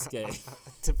virgins escape.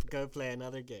 To go play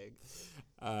another gig.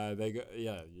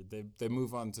 They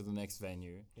move on to the next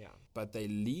venue. Yeah. But they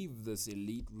leave this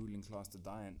elite ruling class to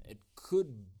die, and it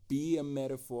could be a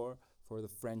metaphor for the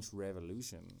French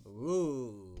Revolution,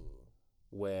 Ooh.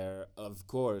 where, of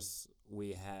course,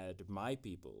 we had my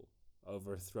people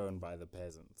overthrown by the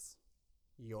peasants.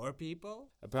 Your people?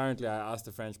 Apparently, I asked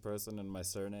a French person, and my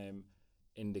surname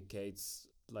indicates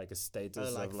like a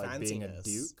status like of like being a fanciness.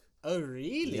 duke. Oh,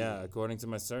 really? Yeah, according to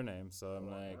my surname. So I'm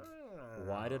like,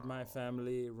 why did my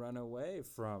family run away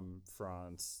from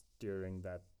France during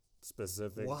that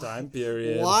specific time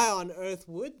period? Why on earth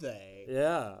would they?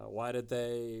 Yeah, why did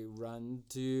they run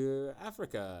to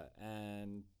Africa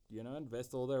and,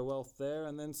 invest all their wealth there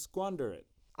and then squander it?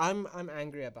 I'm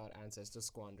angry about ancestors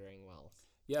squandering wealth.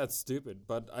 Yeah, it's stupid.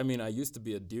 But, I mean, I used to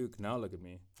be a duke. Now look at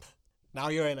me. Now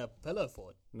you're in a pillow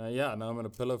fort. Now I'm in a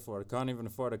pillow fort. Can't even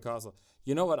afford a castle.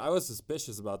 You know what? I was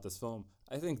suspicious about this film.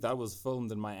 I think that was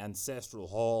filmed in my ancestral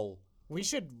hall. We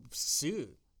should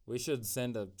sue We should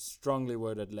send a strongly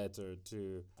worded letter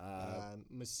to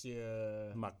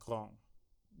Monsieur. Macron.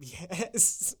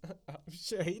 Yes. I'm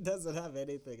sure he doesn't have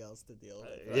anything else to deal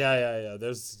with. Right? Yeah.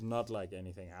 There's not like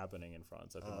anything happening in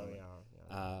France at the moment.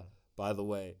 Yeah. By the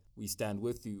way, we stand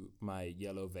with you, my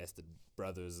yellow-vested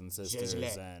brothers and sisters,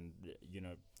 Gilet. and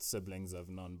siblings of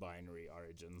non-binary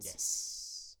origins.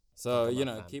 Yes. So Keep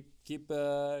 'em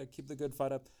up, keep the good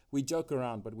fight up. We joke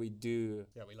around, but we do.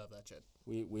 Yeah, we love that shit.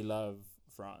 We love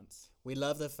France. We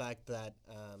love the fact that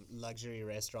luxury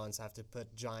restaurants have to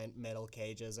put giant metal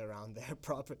cages around their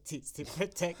properties to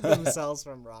protect themselves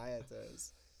from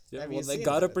rioters. Yeah, Have well, you they seen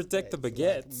gotta those protect the plates?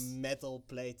 baguettes. Like metal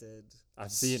plated.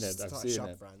 I've seen it.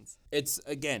 shop fronts. It's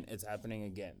happening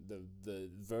again. The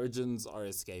virgins are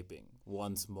escaping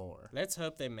once more. Let's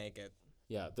hope they make it.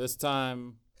 Yeah, this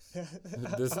time's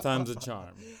a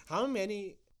charm. How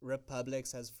many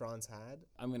republics has France had?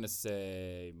 I'm gonna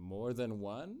say more than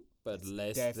one, but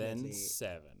less than definitely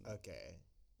 7. Okay.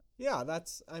 Yeah,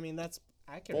 that's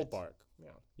accurate. Ballpark.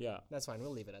 Yeah. That's fine.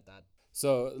 We'll leave it at that.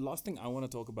 So last thing I want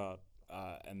to talk about,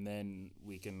 and then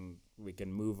we can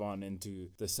move on into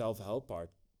the self-help part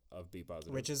of Be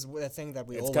Positive. Which is a thing that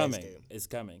we it's always coming. do. It's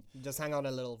coming. Just hang on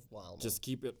a little while more. Just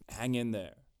hang in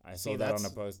there. I See, saw that on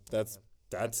that's- a post. That's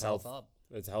helpful. self-help.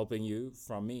 It's helping you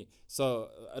from me. So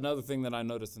another thing that I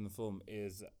noticed in the film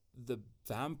is the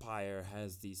vampire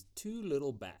has these 2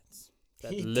 little bats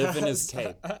that He live in his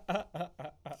does. cape.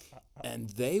 And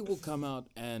they will come out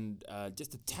and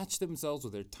just attach themselves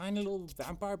with their tiny little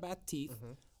vampire bat teeth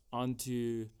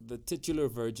onto the titular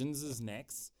virgins'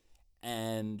 necks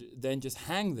and then just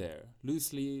hang there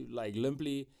loosely, like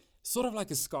limply, sort of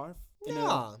like a scarf. In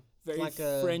Yeah. a very Like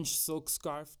a- French silk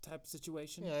scarf type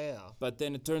situation. Yeah. But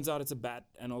then it turns out it's a bat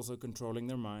and also controlling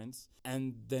their minds.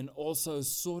 And then also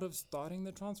sort of starting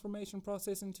the transformation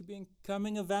process into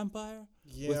becoming a vampire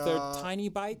with their Yeah. tiny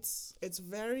bites. It's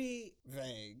very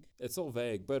vague. It's all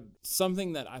vague, but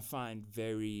something that I find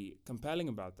very compelling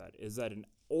about that is that in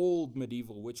old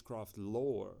medieval witchcraft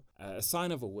lore, a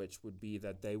sign of a witch would be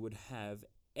that they would have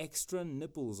extra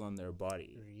nipples on their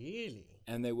body. Really?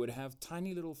 And they would have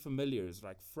tiny little familiars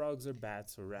like frogs or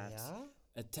bats or rats Yeah?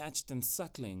 attached and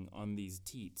suckling on these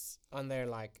teats. On their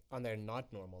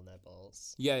not normal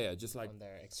nipples. Yeah, just like On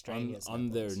their on, extraneous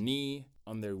on their nipples. knee,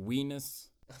 on their weenus,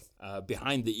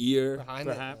 behind the ear, Behind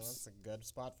it. perhaps, That's a good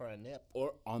spot for a nip.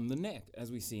 or on the neck,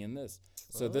 as we see in this.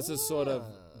 So this is sort of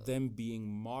Ah. them being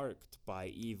marked by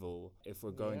evil if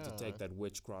we're going to Yeah. take that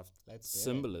witchcraft Let's do it.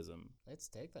 symbolism. Let's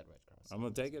take that red cross. I'm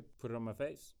going to take it, put it on my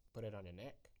face. Put it on your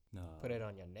neck. No. Put it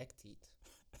on your neck teeth.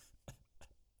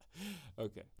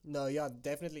 Okay. No, yeah,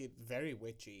 definitely very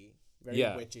witchy. Very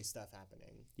Yeah. witchy stuff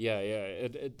happening. Yeah.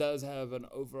 It does have an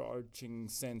overarching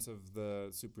sense of the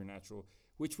supernatural,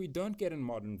 which we don't get in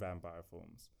modern vampire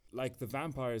films. Like the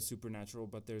vampire is supernatural,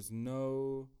 but there's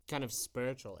no Kind of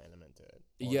spiritual element to it.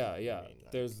 Or, yeah. I mean,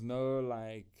 like- There's no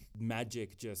like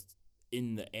magic just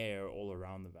in the air all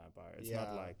around the vampire. It's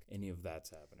not Yeah. like any of that's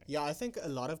happening. Yeah, I think a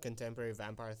lot of contemporary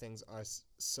vampire things are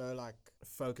so like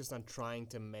focused on trying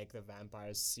to make the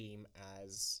vampires seem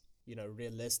as,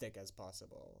 realistic as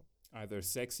possible. Either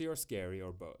sexy or scary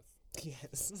or both.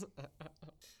 Yes.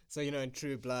 So, in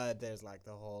True Blood, there's like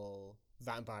the whole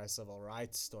vampire civil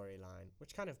rights storyline,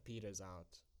 which kind of peters out,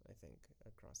 I think,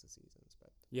 across the seasons.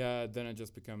 But Yeah, then it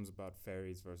just becomes about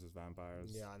fairies versus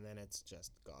vampires. Yeah, and then it's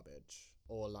just garbage.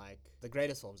 Or like the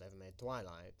greatest films ever made,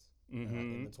 Twilight.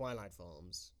 In the Twilight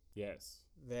films, Yes.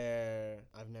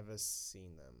 I've never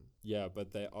seen them. Yeah,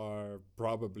 but they are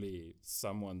probably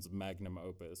someone's magnum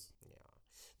opus. Yeah.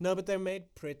 No, but they're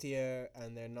made prettier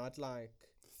and they're not like,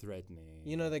 Threatening.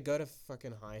 you know, they go to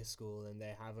fucking high school and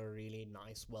they have a really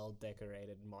nice, well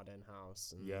decorated modern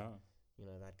house and Yeah. you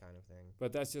know, that kind of thing.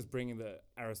 But that's just bringing the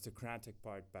aristocratic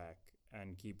part back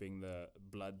and keeping the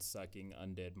blood-sucking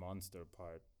undead monster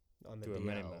part On the to a DL.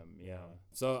 minimum. Yeah.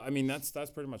 So, I mean, that's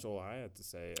pretty much all I had to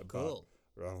say about Cool.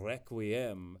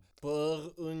 Requiem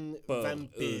Pour un per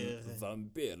vampire. un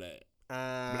vampire.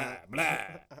 Uh, Blah, blah.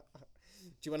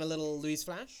 Do you want a little Louis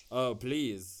Flash? Oh,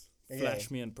 please. Okay.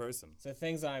 Flash me in person. So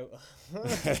things I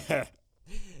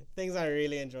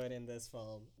really enjoyed in this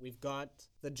film. We've got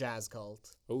the jazz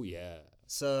cult. Oh, yeah.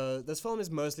 So this film is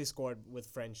mostly scored with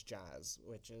French jazz,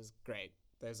 which is great.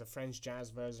 There's a French jazz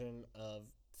version of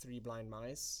Three Blind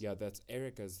Mice. Yeah, that's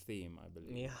Erica's theme, I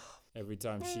believe. Yeah. Every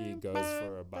time she goes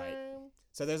for a bite.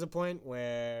 So there's a point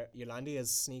where Yolandi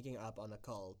is sneaking up on a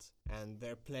cult and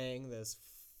they're playing this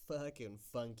fucking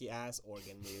funky ass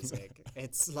organ music.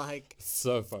 It's like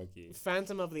So funky.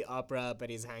 Phantom of the Opera, but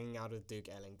he's hanging out with Duke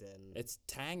Ellington. It's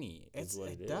tangy, is what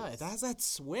it is. Does. It has that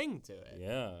swing to it.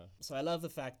 Yeah. So I love the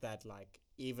fact that like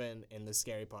even in the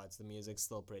scary parts, the music's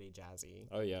still pretty jazzy.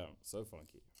 Oh, yeah. So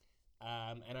funky.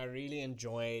 And I really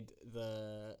enjoyed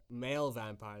the male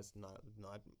vampires,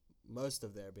 not most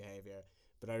of their behavior,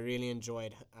 but I really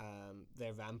enjoyed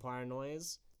their vampire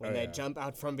noise when Oh, they yeah. jump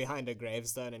out from behind a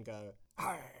gravestone and go,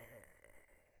 "Arr!"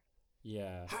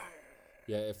 Yeah.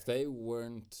 Yeah, if they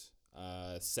weren't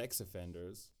sex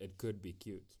offenders, it could be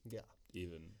cute. Yeah.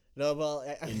 Even. No, well,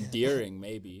 Endearing,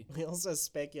 maybe. we also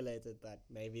speculated that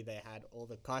maybe they had all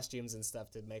the costumes and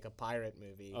stuff to make a pirate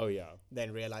movie, Oh, yeah.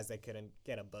 then realized they couldn't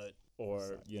get a boat. Or,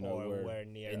 So- you know, or we're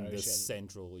near in the ocean.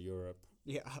 Central Europe.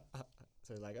 Yeah.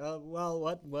 So like, oh, well,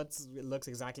 it looks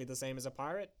exactly the same as a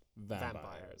pirate?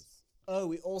 Vampires. Oh,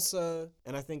 we also,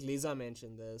 and I think Lisa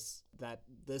mentioned this, that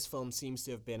this film seems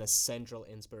to have been a central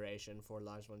inspiration for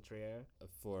Lars von Trier.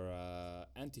 For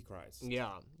Antichrist.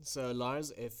 Yeah. So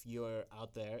Lars, if you're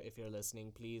out there, if you're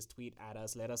listening, please tweet at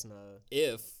us. Let us know.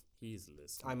 If he's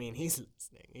listening. I mean, he's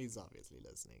listening. He's obviously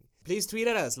listening. Please tweet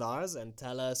at us, Lars, and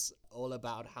tell us all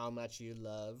about how much you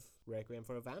love Requiem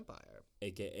for a Vampire,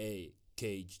 AKA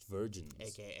Caged Virgins.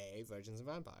 aka Virgins and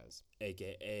Vampires.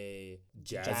 AKA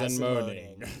Jazz and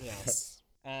Moaning. Yes.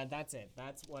 That's it.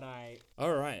 That's what I...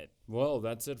 All right. Well,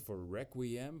 that's it for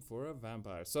Requiem for a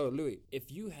Vampire. So, Louis, if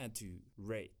you had to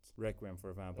rate Requiem for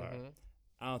a Vampire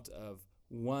out of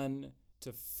 1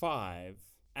 to 5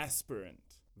 aspirant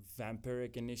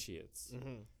vampiric initiates,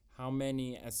 how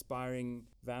many aspiring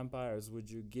vampires would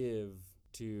you give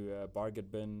to Bargain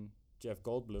Bin Jeff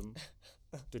Goldblum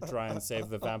to try and save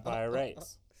the vampire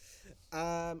race?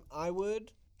 I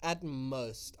would, at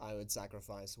most, I would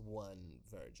sacrifice one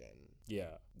virgin.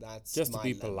 Yeah. That's Just to my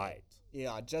be limit. polite.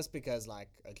 Yeah, just because, like,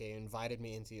 okay, you invited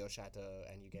me into your chateau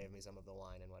and you gave me some of the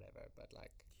wine and whatever, but,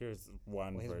 like, Here's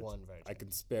one here's virgin. one virgin. I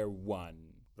can spare one,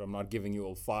 but I'm not giving you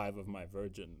all 5 of my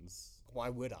virgins. Why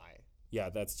would I? Yeah,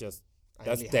 that's just I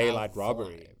that's only have daylight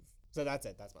robbery. 5. So that's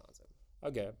it. That's my answer.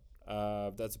 Okay.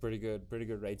 That's a pretty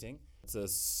good rating. It's a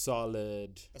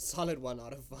solid A solid 1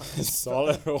 out of 5.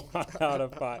 solid 1 out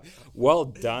of 5. Well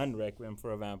done, Requiem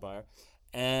for a Vampire.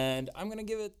 And I'm gonna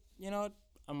give it, you know what?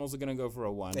 I'm also gonna go for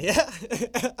a 1.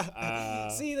 Yeah.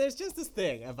 See, there's just this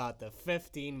thing about the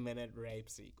 15-minute rape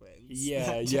sequence. Yeah,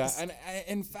 that yeah. just- And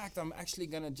in fact, I'm actually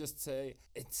gonna just say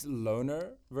it's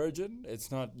loner virgin.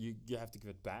 It's not you have to give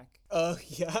it back. Oh,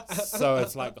 yeah. So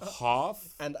it's like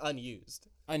half And unused.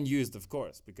 unused, of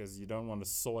course, because you don't want a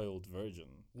soiled virgin.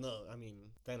 No, I mean,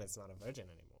 then it's not a virgin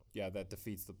anymore. Yeah, that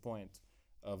defeats the point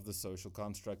of the social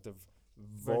construct of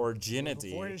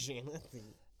virginity.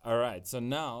 Virginity. All right, so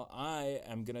now I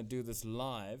am gonna do this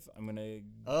live. I'm gonna get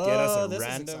Oh, us a this is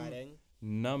random exciting.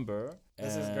 number.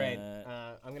 This is great.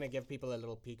 I'm gonna give people a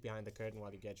little peek behind the curtain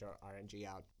while you get your RNG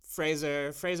out.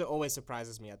 Fraser always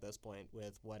surprises me at this point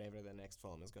with whatever the next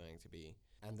film is going to be,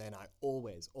 and then I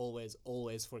always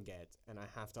forget, and I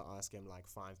have to ask him like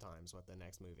 5 times what the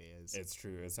next movie is. It's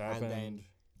true. It's and happened. then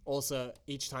also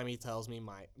each time he tells me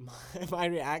my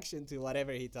reaction to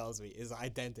whatever he tells me is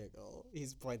identical.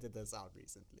 He's pointed this out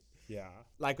recently. Yeah.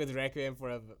 Like with Requiem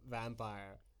for a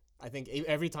Vampire, I think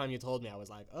every time you told me, I was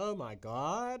like, oh my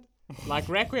god. Like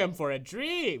Requiem for a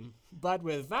Dream, but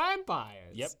with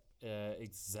vampires. Yep.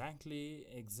 Exactly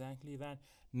that.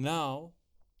 Now,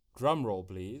 drum roll,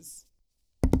 please.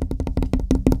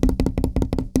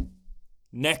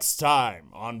 Next time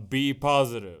on Be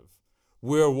Positive,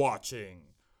 we're watching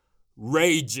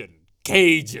Ragin'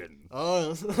 Cajun.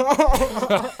 Oh.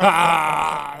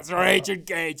 It's Ragin'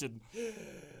 Cajun.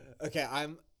 Okay,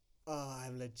 I'm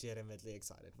legitimately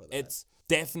excited for that. It's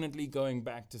definitely going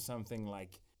back to something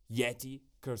like Yeti,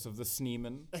 Curse of the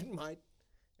Sneeman.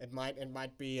 It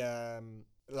might be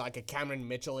like a Cameron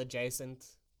Mitchell adjacent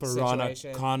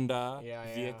situation. Piranha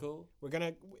vehicle.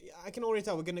 I can already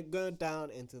tell we're gonna go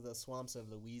down into the swamps of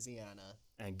Louisiana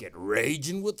And get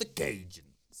raging with the Cajuns.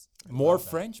 More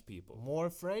French people.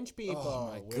 More French people. Oh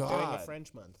my We're doing a God.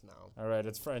 French month now. All right,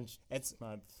 it's French. It's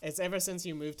month. it's ever since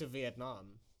you moved to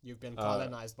Vietnam. You've been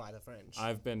colonized by the French.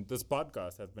 This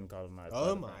podcast has been colonized by Oh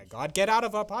the my French. God! Get out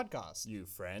of our podcast. You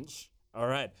French. All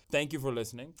right. Thank you for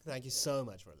listening. Thank you so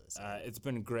much for listening. It's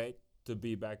been great to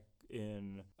be back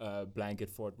in Blanket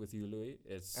Fort with you, Louis.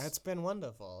 It's been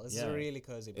wonderful. This is a really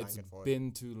cozy blanket fort. It's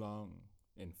been too long,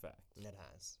 in fact. It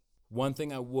has. One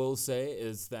thing I will say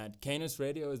is that Canis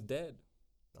Radio is dead.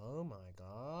 Oh my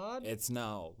God! It's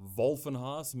now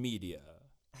Wolfenhaus Media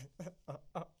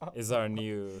is our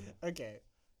new... Okay.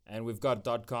 And we've got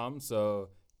 .com, so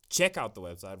check out the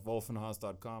website,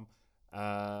 wolfenhaus.com.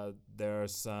 There are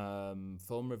some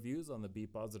film reviews on the Be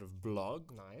Positive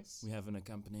blog. Nice. We have an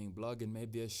accompanying blog and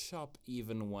maybe a shop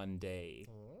even one day.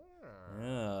 Ah,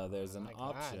 Yeah, there's an like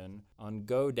option on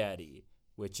GoDaddy,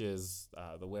 which is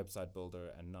the website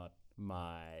builder and not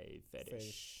my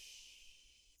fetish.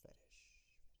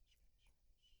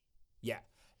 Yeah.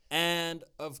 And,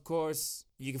 of course,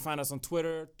 you can find us on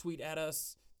Twitter. Tweet at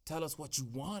us. Tell us what you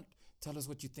want. Tell us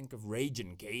what you think of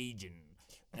Ragin' Cajun.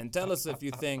 And tell us if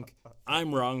you think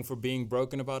I'm wrong for being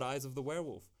broken about Eyes of the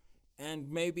Werewolf. And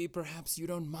maybe, perhaps, you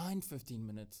don't mind 15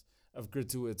 minutes of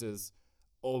gratuitous,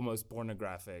 almost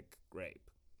pornographic rape.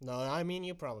 No, I mean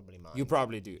you probably mind. You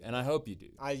probably do, and I hope you do.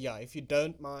 Yeah, if you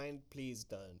don't mind, please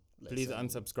don't listen. Please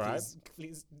unsubscribe.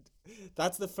 Please.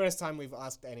 That's the first time we've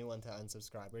asked anyone to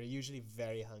unsubscribe. We're usually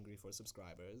very hungry for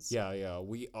subscribers. Yeah,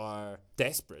 we are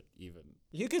desperate, even.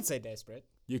 You could say desperate.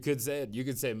 You could say it. You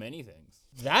could say many things.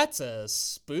 That's a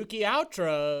spooky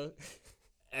outro.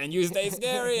 And you stay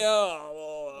scary.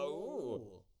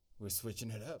 Oh. We're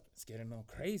switching it up. It's getting all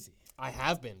crazy. I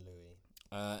have been, Louis.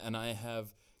 And I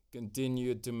have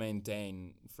continued to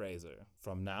maintain Fraser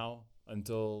from now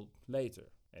until later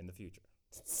in the future.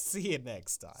 See you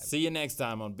next time. See you next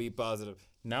time on Be Positive.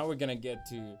 Now we're going to get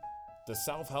to the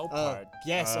self-help part.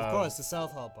 Yes, of course, the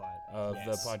self-help part. Of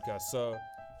the podcast. So,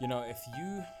 if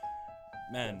you...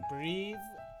 Man, breathe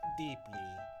deeply.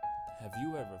 Have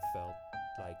you ever felt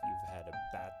like you've had a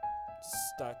bat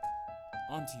stuck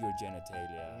onto your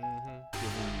genitalia,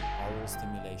 giving you oral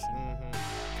stimulation?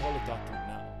 Call a doctor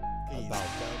now. Please, about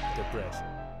depression.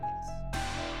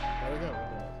 There we go.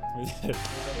 We did.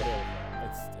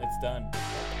 It's done.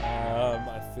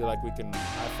 I feel like we can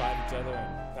high five each other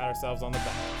and pat ourselves on the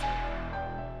back.